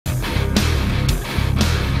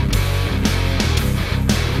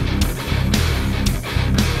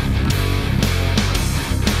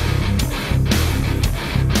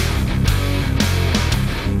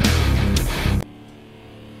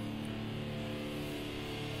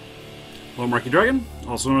Hello, Marky Dragon,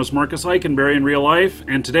 also known as Marcus Eikenberry in real life,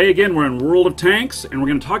 and today again we're in World of Tanks, and we're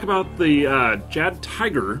going to talk about the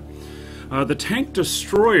JagdTiger, the tank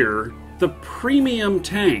destroyer, the premium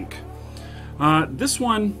tank. This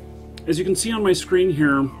one, as you can see on my screen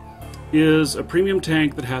here, is a premium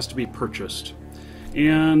tank that has to be purchased.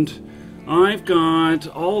 And I've got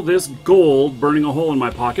all this gold burning a hole in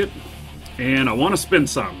my pocket, and I want to spend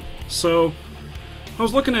some. So I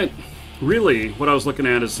was looking at, really what I was looking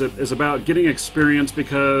at is about getting experience,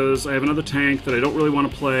 because I have another tank that I don't really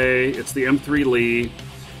want to play. It's the M3 Lee,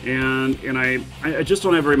 and I just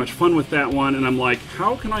don't have very much fun with that one, and I'm like,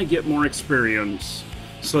 how can I get more experience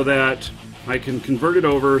so that I can convert it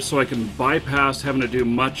over so I can bypass having to do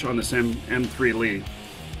much on this M3 Lee.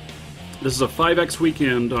 This is a 5x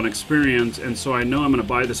weekend on experience, and so I know I'm going to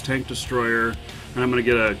buy this tank destroyer, and I'm going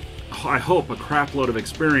to get I hope, a crap load of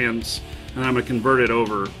experience, and I'm going to convert it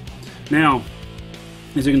over. Now,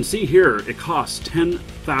 as you can see here, it costs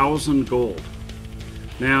 10,000 gold.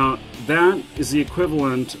 Now, that is the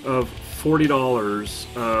equivalent of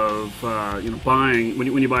 $40 of buying.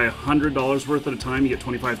 When you buy $100 worth at a time, you get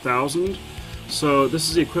 25,000. So this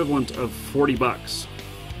is the equivalent of 40 bucks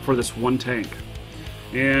for this one tank,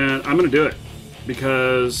 and I'm going to do it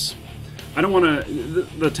because I don't want to.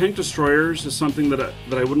 The tank destroyers is something that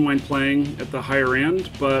I wouldn't mind playing at the higher end,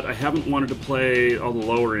 but I haven't wanted to play all the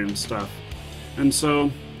lower end stuff, and so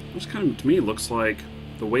this kind of to me looks like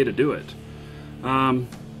the way to do it.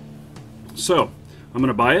 So I'm going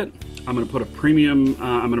to buy it. I'm going to put a premium.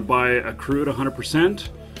 I'm going to buy a crew at 100%.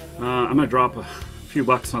 I'm going to drop a few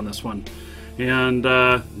bucks on this one, and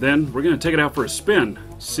then we're going to take it out for a spin,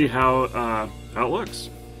 see how it looks.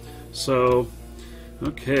 So.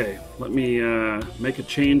 Okay, let me make a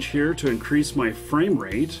change here to increase my frame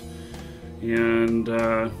rate, and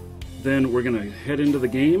then we're going to head into the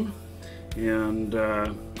game and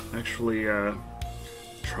actually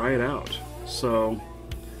try it out. So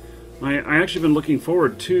I actually been looking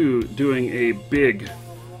forward to doing a big,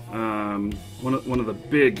 one of the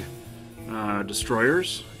big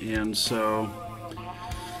destroyers, and so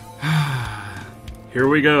here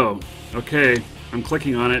we go. Okay, I'm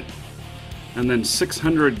clicking on it. And then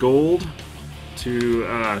 600 gold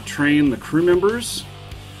to train the crew members,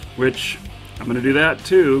 which I'm going to do that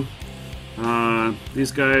too.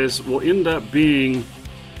 These guys will end up being,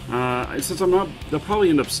 since I'm not, they'll probably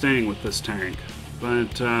end up staying with this tank.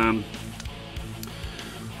 But,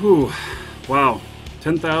 whew, wow,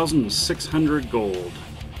 10,600 gold.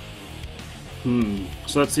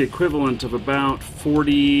 So that's the equivalent of about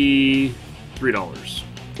 $43,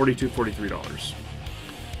 $43.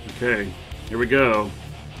 Okay. Here we go.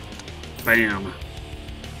 Bam.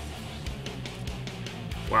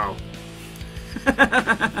 Wow.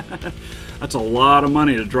 That's a lot of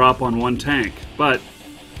money to drop on one tank. But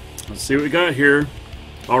let's see what we got here.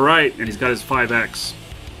 Alright, and he's got his 5x.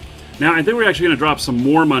 Now, I think we're actually going to drop some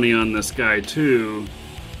more money on this guy, too.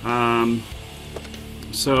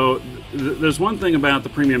 There's one thing about the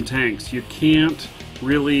premium tanks. You can't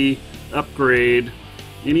really upgrade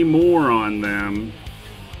any more on them.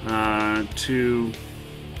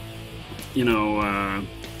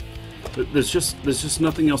 There's just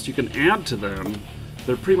nothing else you can add to them.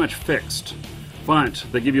 They're pretty much fixed, but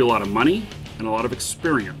they give you a lot of money and a lot of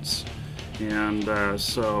experience. And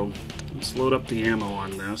so let's load up the ammo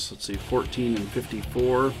on this. Let's see, 14 and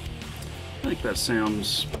 54. I think that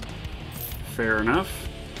sounds fair enough.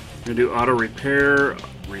 I'm going to do auto repair,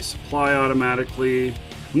 resupply automatically.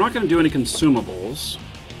 I'm not going to do any consumables.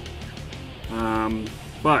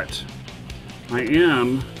 But I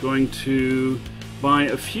am going to buy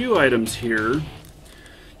a few items here.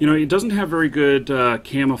 You know, it doesn't have very good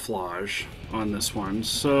camouflage on this one,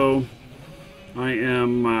 so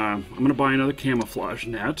I'm going to buy another camouflage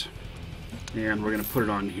net, and we're going to put it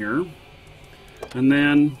on here. And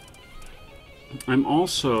then I'm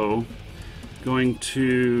also going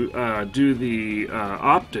to do the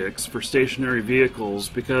optics for stationary vehicles,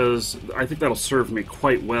 because I think that'll serve me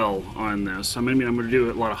quite well on this. I'm going to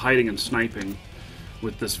do a lot of hiding and sniping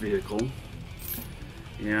with this vehicle.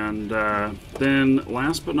 And then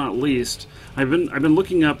last but not least, I've been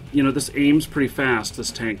looking up, this aims pretty fast,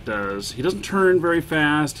 this tank does. He doesn't turn very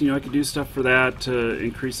fast, I could do stuff for that to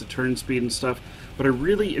increase the turn speed and stuff, but I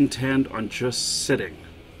really intend on just sitting.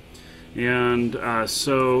 And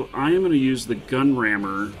so I am going to use the gun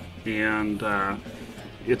rammer, and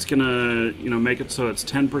it's going to make it so it's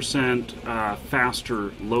 10%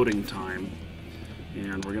 faster loading time.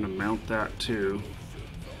 And we're going to mount that too.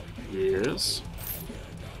 Yes.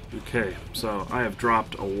 Okay, so I have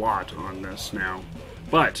dropped a lot on this now,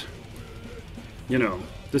 but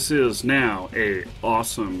this is now a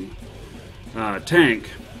awesome tank.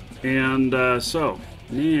 And so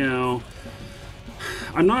now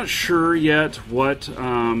I'm not sure yet what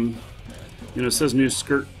it says new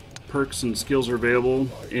skirt perks and skills are available,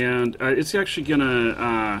 and it's actually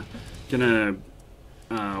gonna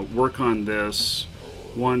work on this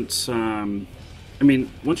once. Once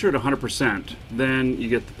you're at 100%, then you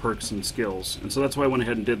get the perks and skills, and so that's why I went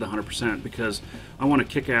ahead and did the 100%, because I want to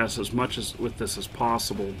kick ass as much as with this as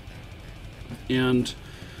possible. And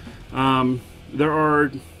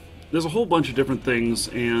there's a whole bunch of different things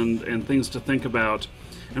and things to think about.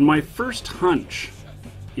 And my first hunch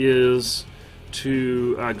is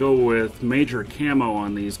to go with major camo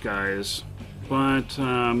on these guys, but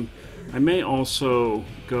I may also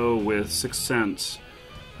go with Sixth Sense,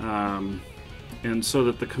 and so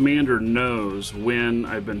that the commander knows when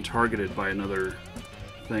I've been targeted by another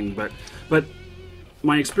thing. But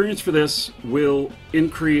my experience for this will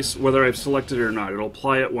increase whether I've selected it or not. It'll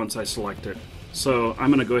apply it once I select it. So I'm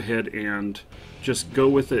going to go ahead and just go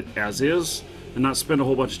with it as is and not spend a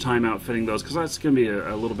whole bunch of time outfitting those, because that's going to be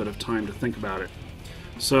a little bit of time to think about it.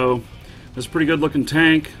 So it's a pretty good looking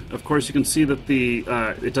tank. Of course, you can see that the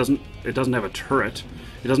it doesn't have a turret.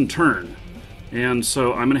 It doesn't turn, and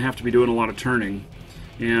so I'm going to have to be doing a lot of turning.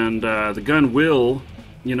 And the gun will,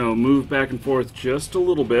 move back and forth just a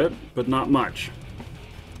little bit, but not much.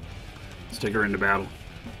 Let's take her into battle.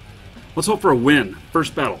 Let's hope for a win.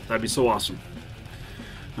 First battle. That'd be so awesome.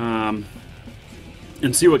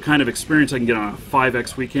 And see what kind of experience I can get on a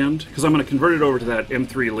 5X weekend, because I'm going to convert it over to that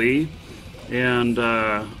M3 Lee and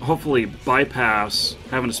hopefully bypass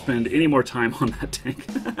having to spend any more time on that tank.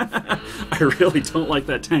 I really don't like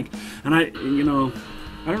that tank, and I don't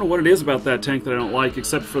know what it is about that tank that I don't like,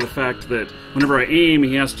 except for the fact that whenever I aim,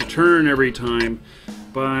 he has to turn every time.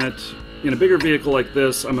 But in a bigger vehicle like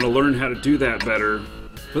this, I'm going to learn how to do that better.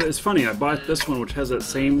 But it's funny, I bought this one, which has that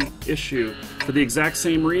same issue for the exact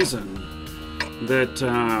same reason that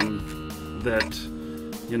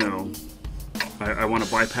I want to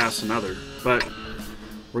bypass another. But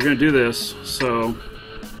we're going to do this. So,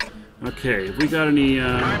 okay, we got any? We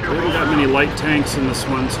haven't got many light tanks in this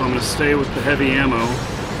one, so I'm going to stay with the heavy ammo.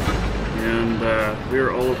 And we're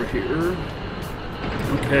all over here.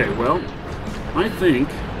 Okay, well, I think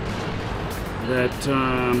that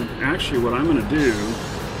actually what I'm going to do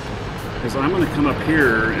is I'm going to come up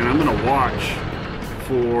here and I'm going to watch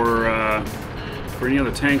for any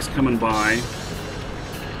other tanks coming by,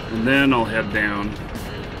 and then I'll head down.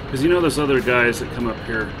 Because there's other guys that come up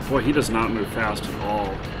here. Boy, he does not move fast at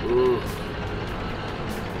all. Ugh.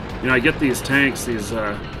 I get these tanks,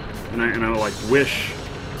 and I like wish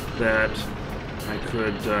that I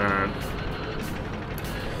could.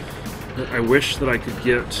 I wish that I could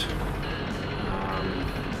get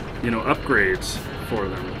upgrades for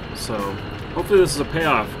them. So hopefully this is a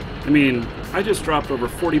payoff. I just dropped over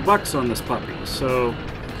 40 bucks on this puppy, so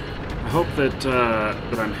I hope that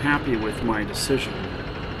I'm happy with my decision.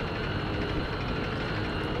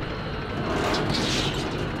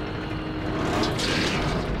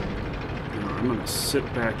 Now, I'm going to sit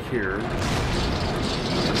back here.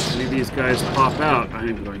 If any of these guys pop out, I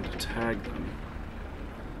am going to tag them.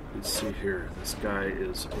 Let's see here. This guy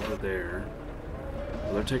is over there.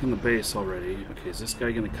 Well, they're taking the base already. Okay, is this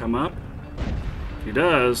guy going to come up? If he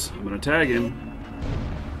does, I'm going to tag him.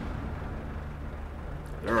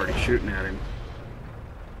 They're already shooting at him.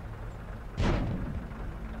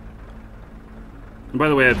 And by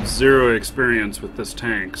the way, I have zero experience with this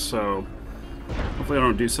tank, so hopefully I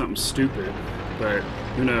don't do something stupid, but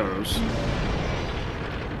who knows.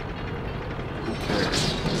 Okay.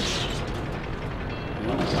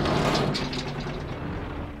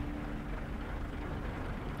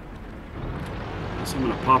 So I'm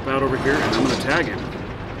going to pop out over here and I'm going to tag him.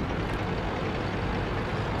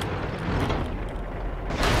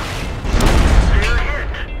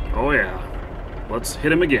 Oh yeah. Let's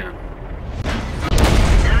hit him again.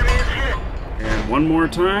 And one more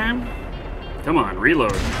time. Come on,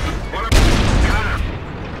 reload.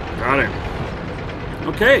 Got him.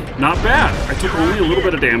 Okay, not bad. I took only a little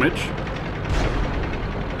bit of damage.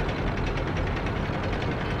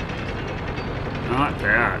 Not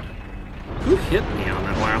bad. Who hit me on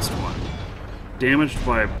that last one? Damaged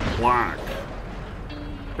by Black.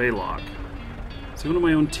 Baylock. Is he one of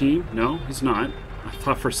my own team? No, he's not. I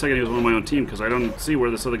thought for a second he was one of my own team because I don't see where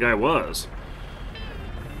this other guy was.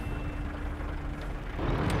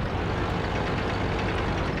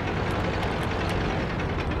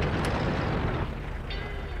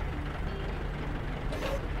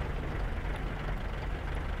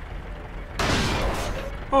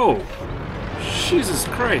 Oh, Jesus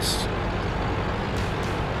Christ.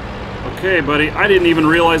 Okay, buddy. I didn't even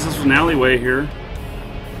realize this was an alleyway here.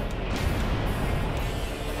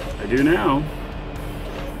 I do now.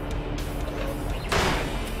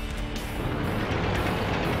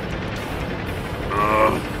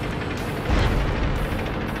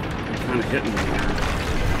 Kind of hitting me here.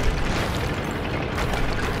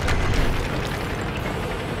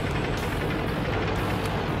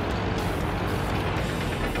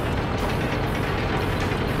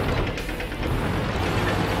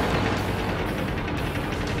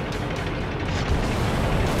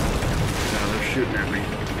 Shooting at me.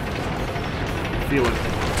 Feel it.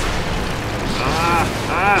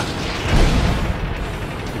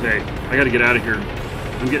 Okay, I gotta get out of here.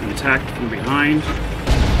 I'm getting attacked from behind.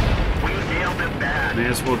 May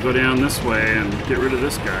as well go down this way and get rid of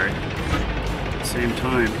this guy at the same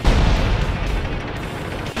time.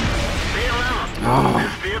 Oh.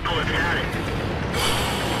 This vehicle is heading.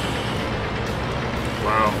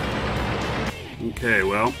 Wow. Okay,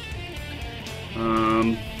 well.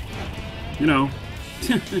 You know.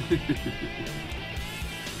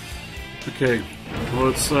 Okay, well,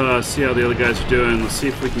 let's see how the other guys are doing. Let's see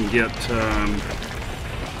if we can get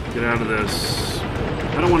out of this.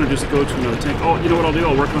 I don't want to just go to another tank. Oh, you know what I'll do?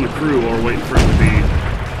 I'll work on the crew while we're waiting for him to be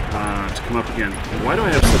to come up again. Why do I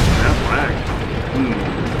have such bad lag?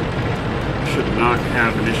 I should not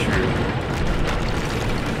have an issue.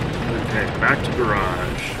 Okay, back to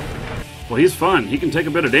garage. Well, he's fun. He can take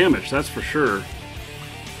a bit of damage, that's for sure.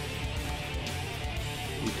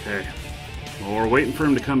 Okay. Well, we're waiting for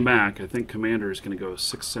him to come back. I think Commander is going to go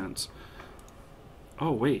 6 cents.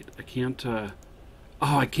 Oh, wait. I can't,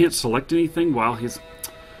 Oh, I can't select anything while he's...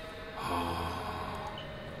 Oh.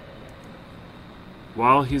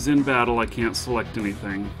 While he's in battle, I can't select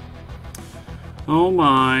anything. Oh,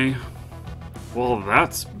 my. Well,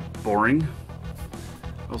 that's boring.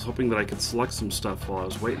 I was hoping that I could select some stuff while I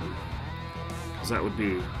was waiting. Because that would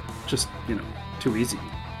be just, you know, too easy.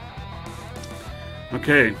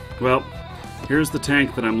 Okay, well, here's the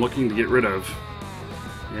tank that I'm looking to get rid of.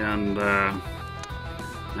 And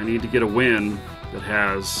I need to get a win that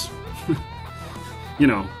has, you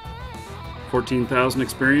know, 14,000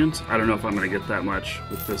 experience. I don't know if I'm going to get that much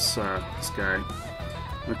with this, this guy.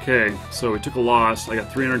 Okay, so we took a loss. I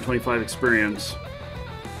got 325 experience.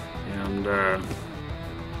 And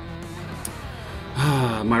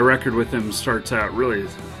my record with him starts out really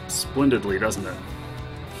splendidly, doesn't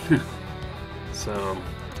it? So,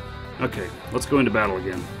 okay, let's go into battle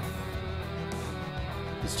again.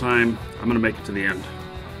 This time, I'm going to make it to the end.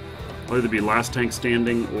 I'll either be last tank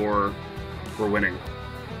standing or we're winning.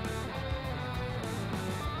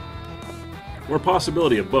 Or a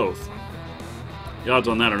possibility of both. The odds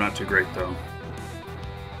on that are not too great, though.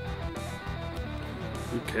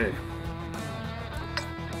 Okay.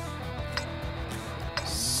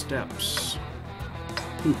 Steps.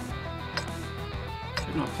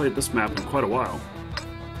 I've not played this map in quite a while.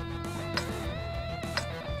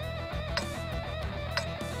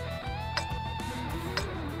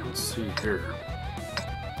 Let's see here.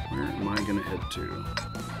 Where am I going to head to?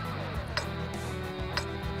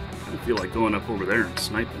 I feel like going up over there and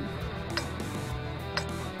sniping.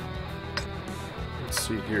 Let's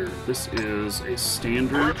see here. This is a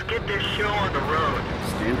standard... Let's get this show on the road.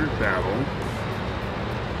 Standard battle.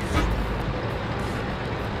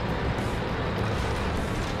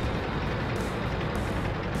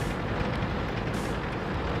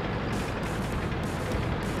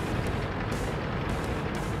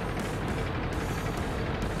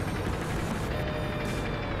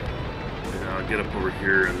 Get up over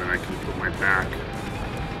here and then I can put my back,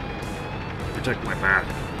 protect my back.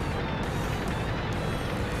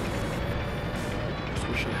 Just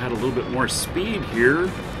wish I had a little bit more speed here.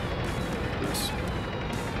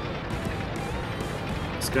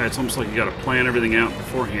 This guy, it's almost like you gotta plan everything out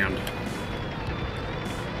beforehand.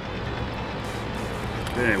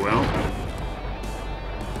 Okay, well.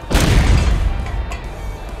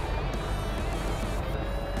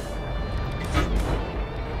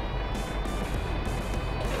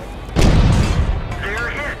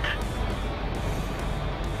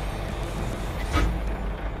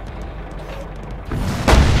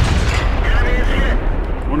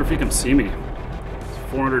 He can see me. It's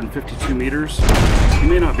 452 meters. He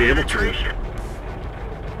may not be able to.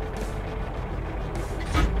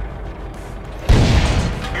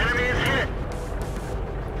 Enemy is hit.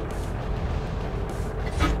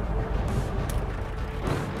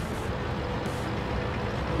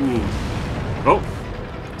 Oh,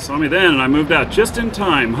 saw me then, and I moved out just in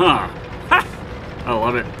time, huh? Ha! I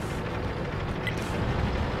love it.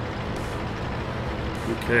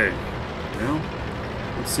 Okay, well.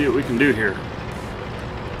 Let's see what we can do here.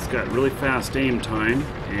 Let's got really fast aim time,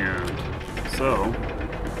 and so,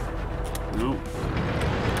 no.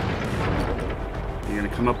 You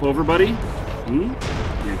gonna come up over, buddy? Hmm? You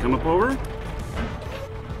gonna come up over?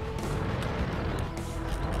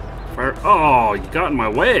 Fire. Oh, you got in my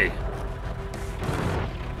way.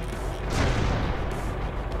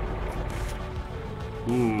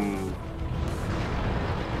 Hmm.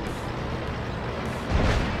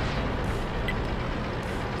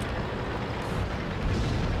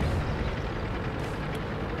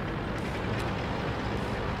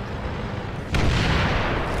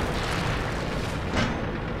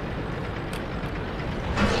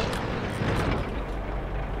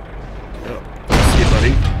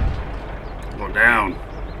 Down.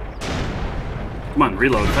 Come on,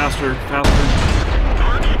 reload. Faster, faster.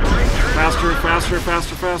 Faster, faster,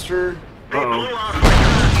 faster, faster. Uh-oh.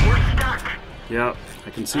 We're stuck. Yeah, I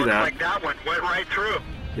can see Looks that. like that one went right through.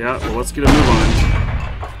 Yeah, well, let's get a move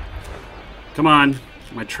on. Come on.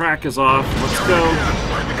 My track is off. Let's go.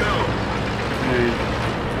 Let's go. Okay.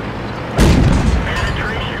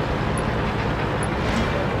 Penetration.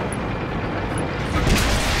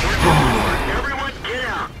 Everyone get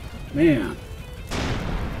out. Man.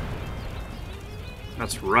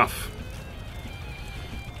 That's rough.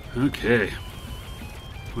 Okay.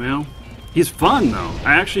 Well, he's fun though.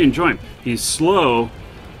 I actually enjoy him. He's slow,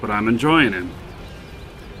 but I'm enjoying him.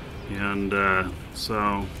 And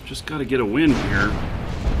so, just got to get a win here.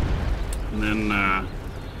 And then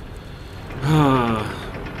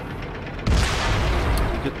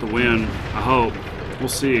get the win. I hope. We'll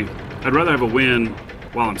see. I'd rather have a win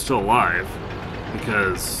while I'm still alive,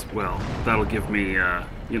 because, well, that'll give me,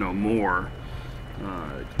 you know, more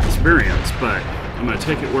experience, but I'm going to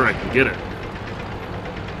take it where I can get it.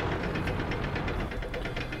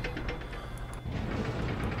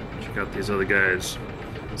 Check out these other guys.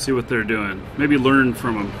 See what they're doing. Maybe learn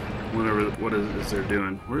from them what it is they're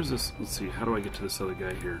doing. Where's this? Let's see. How do I get to this other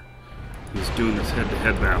guy here? He's doing this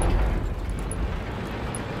head-to-head battle.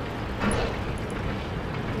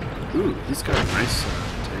 Ooh, he's got a nice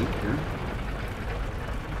tank here.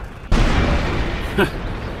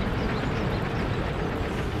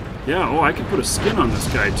 Yeah, oh, I could put a skin on this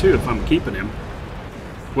guy too if I'm keeping him.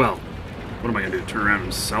 Well, what am I going to do? Turn around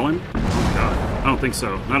and sell him? Oh god, I don't think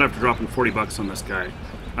so. Not after dropping 40 bucks on this guy.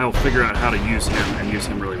 I'll figure out how to use him and use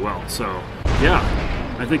him really well. So, yeah,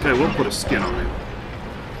 I think I will put a skin on him.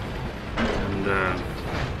 And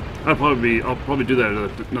I'll probably do that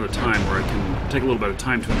at another time where I can take a little bit of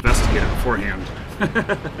time to investigate it beforehand.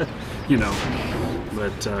 You know,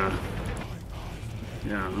 but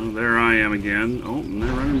yeah, well, there I am again. Oh, and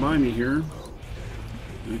they're running by me here.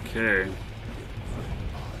 Okay.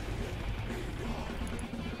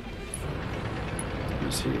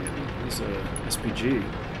 Let's see. He's a SPG.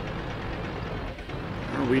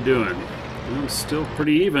 How are we doing? Well, still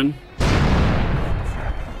pretty even.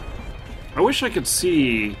 I wish I could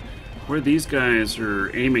see where these guys are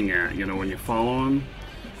aiming at, you know, when you follow them,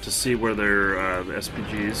 to see where their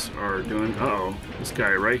SPGs are doing. Uh-oh, this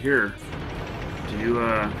guy right here. Do you,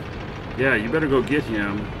 yeah, you better go get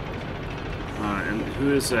him. And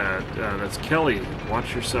who is that? That's Kelly.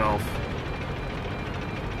 Watch yourself.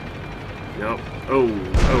 Yep. Oh,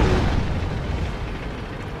 oh.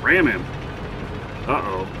 Ram him.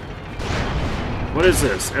 Uh-oh. What is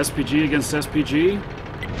this? SPG against SPG?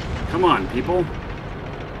 Come on, people.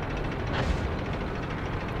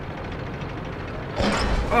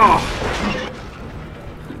 Oh!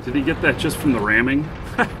 Did he get that just from the ramming?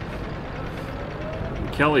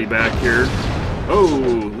 Kelly back here. Oh,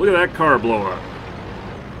 look at that car blow up.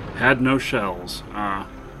 Had no shells.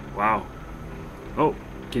 Wow. Oh,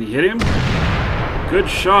 can you hit him? Good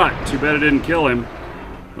shot. Too bad it didn't kill him.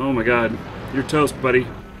 Oh my god. You're toast, buddy.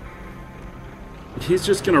 He's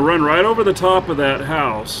just gonna run right over the top of that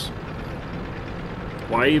house.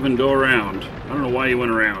 Why even go around? I don't know why he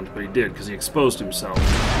went around, but he did, because he exposed himself.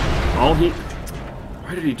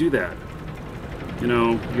 Why did he do that? You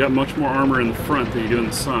know, you got much more armor in the front than you do in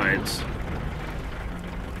the sides.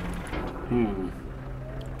 Oh,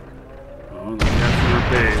 they're capturing our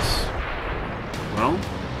base. Well,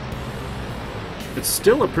 it's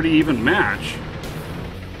still a pretty even match,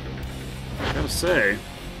 I gotta say.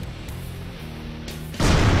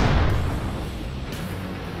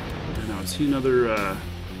 Now, is he another,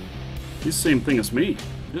 he's the same thing as me,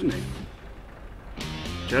 isn't he?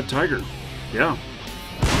 JagdTiger. Yeah.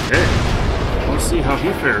 Okay. Let's see how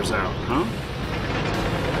he fares out, huh?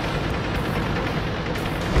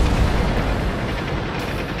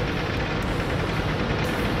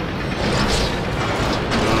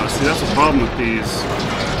 See, that's the problem with these.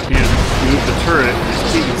 You can't move the turret.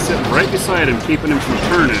 He's sitting right beside him, keeping him from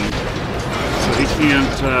turning, so he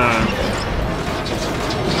can't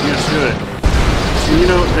do it. And, you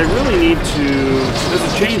know, they really need to.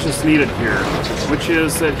 There's a change that's needed here, which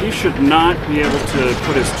is that he should not be able to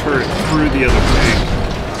put his turret through the other tank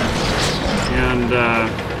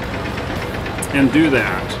and do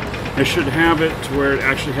that. They should have it to where it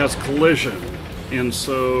actually has collision, and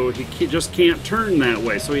so he just can't turn that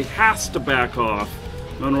way. So he has to back off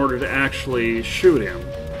in order to actually shoot him.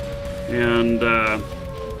 And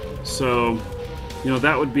so, you know,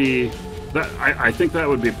 that would be that. I think that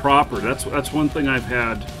would be proper. That's one thing I've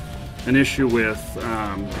had an issue with, you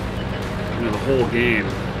know, the whole game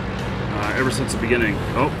ever since the beginning.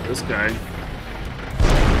 Oh, this guy.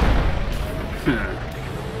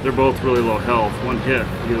 They're both really low health. One hit,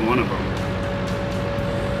 either one of them.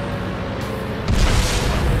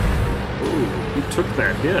 Ooh, he took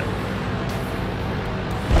that hit.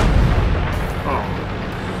 Oh.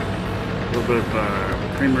 A little bit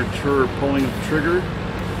of premature pulling of the trigger.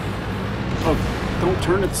 Oh, don't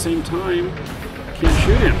turn at the same time. Can't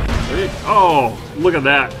shoot him. Wait. Oh, look at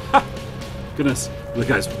that. Goodness. The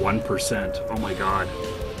guy's 1%. Oh my god.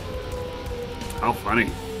 How funny.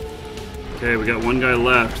 Okay, we got one guy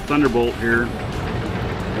left. Thunderbolt here.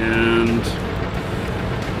 And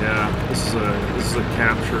yeah, this is a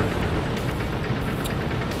capture.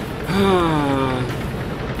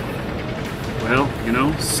 Well, you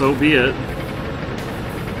know, so be it.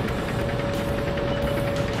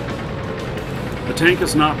 The tank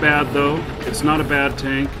is not bad though. It's not a bad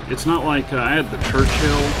tank. It's not like I had the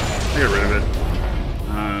Churchill. I got rid of it.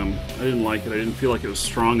 I didn't like it. I didn't feel like it was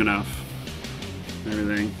strong enough.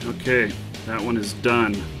 Everything. Okay. That one is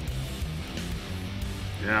done.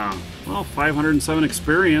 Yeah. Well, 507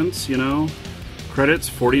 experience, you know. Credits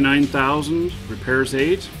 49,000. Repairs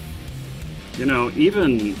 8. You know,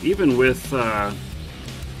 even with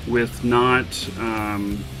not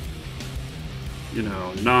you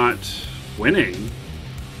know, not winning,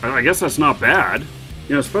 I guess that's not bad.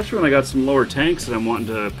 You know, especially when I got some lower tanks that I'm wanting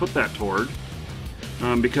to put that toward.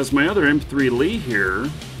 Because my other M3 Lee here,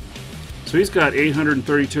 so he's got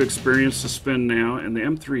 832 experience to spend now, and the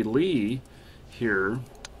M3 Lee here,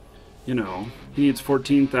 you know, he needs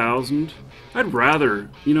 14,000. I'd rather,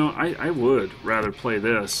 you know, I would rather play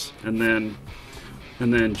this and then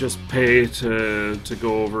just pay to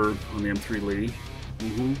go over on the M3 Lee.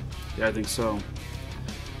 Yeah, I think so.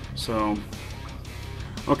 So,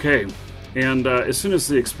 okay, and as soon as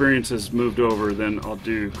the experience is moved over, then I'll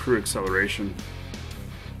do crew acceleration.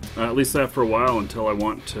 At least that for a while until I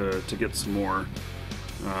want to get some more,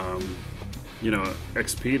 you know,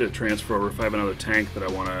 XP to transfer over if I have another tank that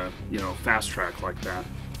I want to, you know, fast track like that.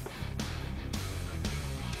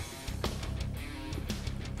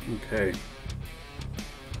 Okay.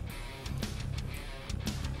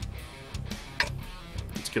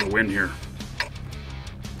 Let's get a win here.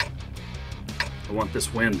 I want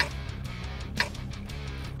this win.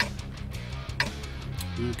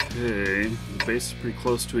 Okay, the base is pretty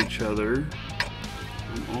close to each other.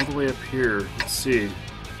 I'm all the way up here. Let's see.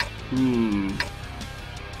 I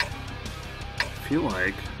feel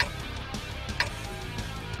like...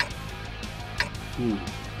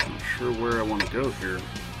 not sure where I want to go here.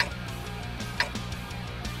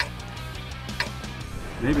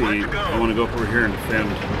 Maybe I want to go up over here and defend.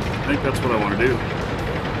 I think that's what I want to do.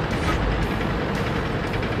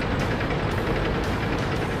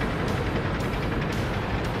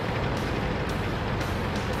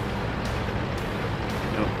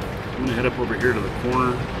 I'm gonna head up over here to the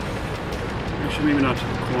corner. Actually, maybe not to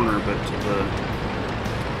the corner, but to the...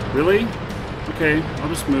 Really? Okay, I'll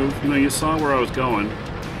just move. You know, you saw where I was going.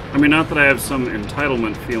 I mean, not that I have some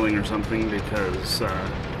entitlement feeling or something, because, I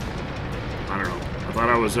don't know. I thought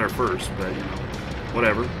I was there first, but, you know,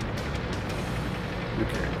 whatever.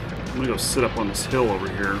 Okay, I'm gonna go sit up on this hill over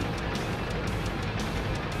here.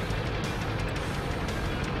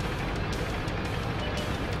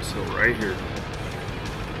 So, right here.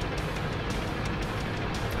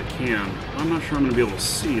 I'm not sure I'm going to be able to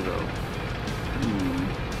see, though. I'm going to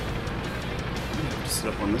have to sit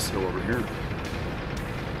up on this hill over here.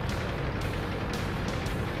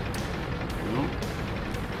 No.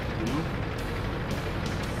 No.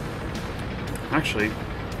 Actually,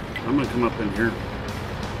 I'm going to come up in here.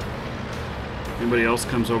 Anybody else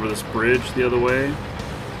comes over this bridge the other way,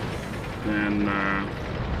 then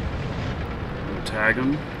we'll tag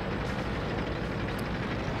them.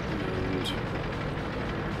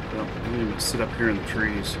 I'm going to sit up here in the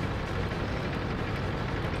trees.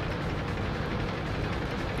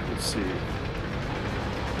 Let's see.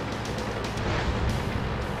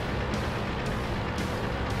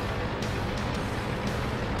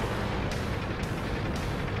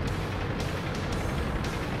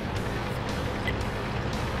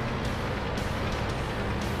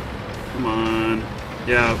 Come on.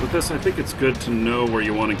 Yeah, with this, I think it's good to know where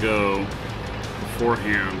you want to go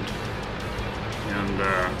beforehand. And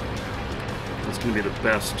that's going to be the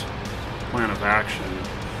best plan of action.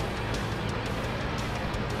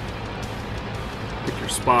 Pick your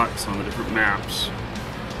spots on the different maps.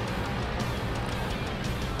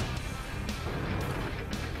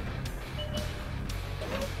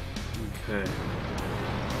 Okay.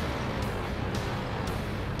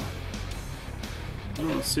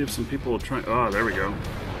 Well, let's see if some people will try. Oh, there we go.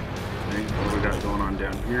 Okay, what do we got going on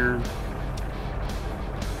down here?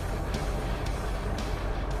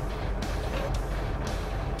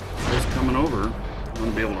 He's coming over. I'm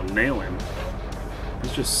gonna be able to nail him.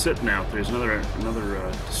 He's just sitting out there. There's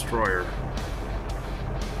another destroyer.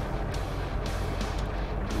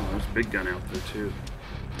 Oh, there's a big gun out there too.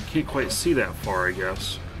 Can't quite see that far, I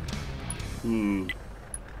guess. Hmm.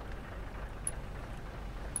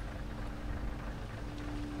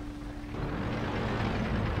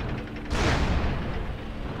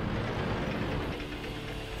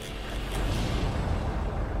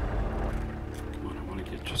 Come on, I want to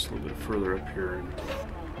get just a little bit further up here and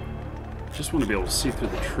just want to be able to see through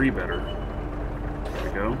the tree better. There we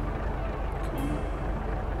go.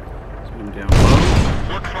 Zoom down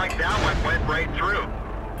low. Looks like that one went right through.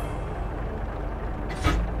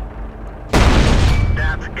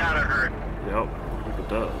 That's gotta hurt. Yep, I think it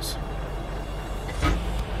does.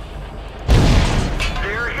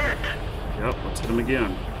 They're hit. Yep, let's hit him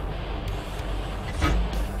again.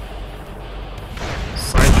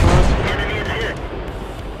 Side shot. Enemy is hit.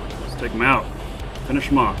 Let's take him out. Finish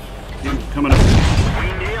him off. Keep him coming up. We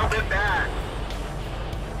nailed it bad.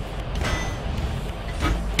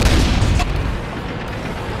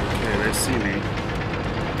 Okay, they see me.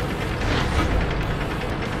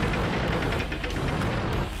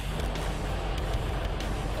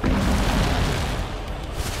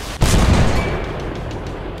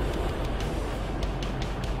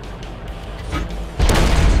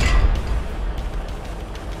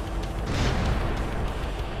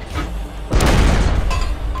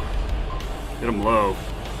 Get him low.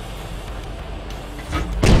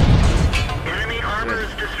 Enemy armor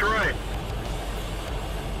is destroyed.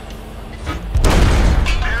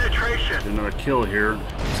 Penetration. Get another kill here.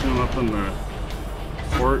 See him up in the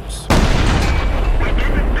ports. We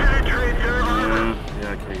didn't penetrate their armor.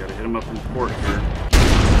 Yeah, okay, gotta hit him up in port here.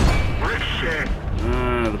 Ricochet.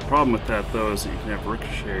 The problem with that, though, is that you can have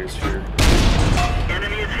ricochets here.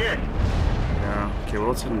 Enemy is hit. Yeah, okay, well,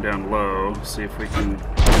 let's hit him down low. See if we can...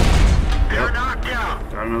 They're Yep. knocked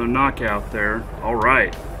out. Got another knockout there. All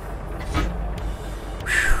right.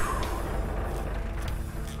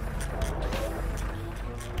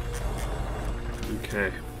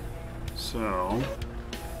 Okay. So,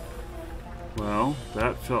 well,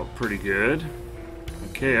 that felt pretty good.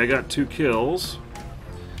 Okay, I got 2 kills.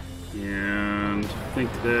 And I think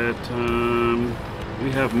that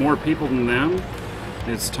we have more people than them.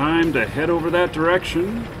 It's time to head over that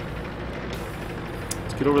direction.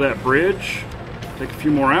 Get over that bridge, take a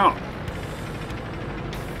few more out.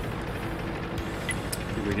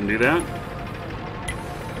 Think we can do that?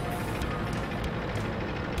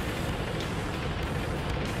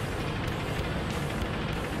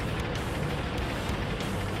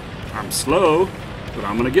 I'm slow, but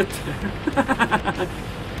I'm gonna get there.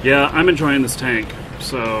 Yeah, I'm enjoying this tank,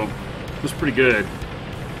 so it was pretty good.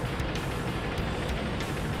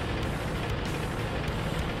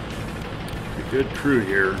 Good crew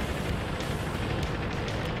here.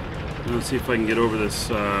 Let's see if I can get over this.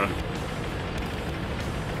 Can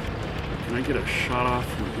I get a shot off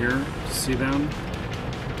from here to see them?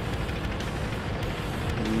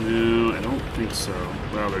 No, I don't think so.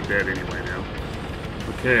 Well, they're dead anyway now.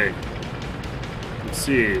 Okay. Let's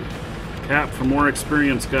see. Cap for more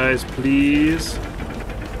experience, guys, please.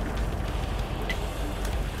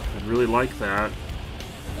 I'd really like that.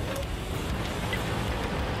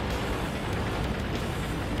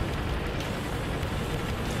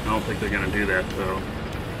 I don't think they're going to do that, though.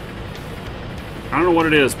 I don't know what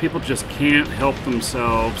it is. People just can't help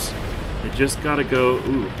themselves. They just got to go,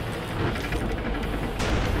 ooh.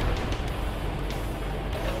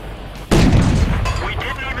 We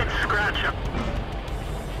didn't even scratch him.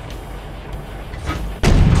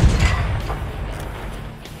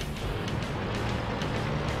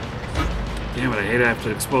 Damn it, I hate I have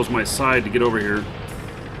to expose my side to get over here.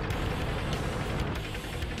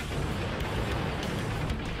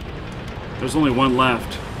 There's only one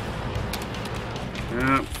left.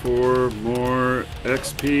 Yeah, for more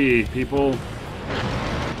XP, people.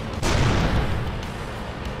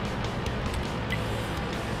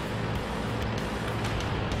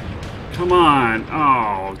 Come on.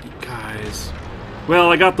 Oh, God.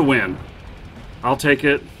 Well, I got the win. I'll take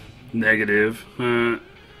it. Negative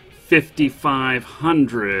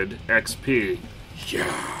 5,500 XP.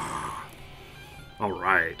 Yeah. All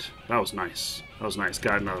right. That was nice. That was nice.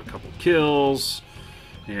 Got another couple kills.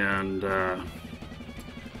 And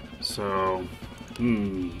so,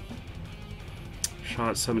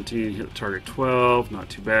 shot 17, hit the target 12. Not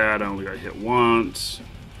too bad. I only got hit once.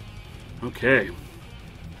 Okay.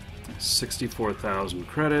 64,000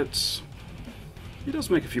 credits. He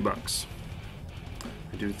does make a few bucks,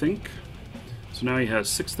 I do think. So now he has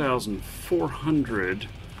 6,400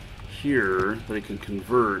 here that he can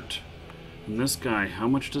convert. And this guy, how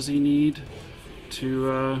much does he need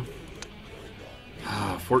to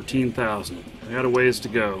 14,000. I got a ways to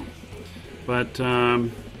go. But,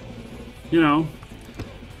 you know,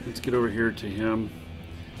 let's get over here to him.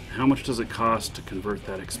 How much does it cost to convert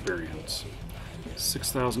that experience?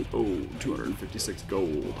 6,000, 256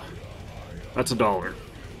 gold. That's $1.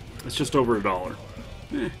 That's just over $1.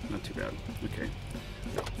 Not too bad. Okay,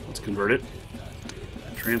 let's convert it.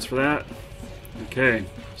 Transfer that. Okay,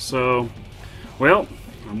 so, well,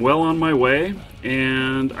 I'm well on my way,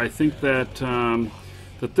 and I think that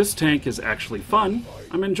that this tank is actually fun.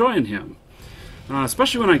 I'm enjoying him,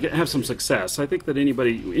 especially when I have some success. I think that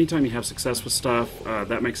anytime you have success with stuff,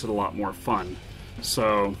 that makes it a lot more fun.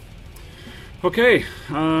 So, okay,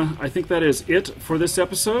 I think that is it for this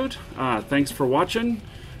episode. Thanks for watching,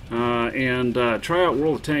 and try out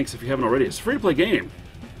World of Tanks if you haven't already. It's a free-to-play game,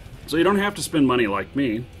 so you don't have to spend money like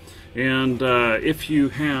me. And if you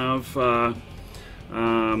have, you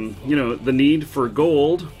know, the need for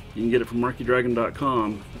gold, you can get it from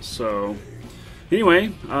MarkyDragon.com. So,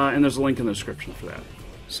 anyway, and there's a link in the description for that.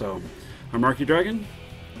 So, I'm Marky Dragon.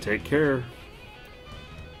 Take care.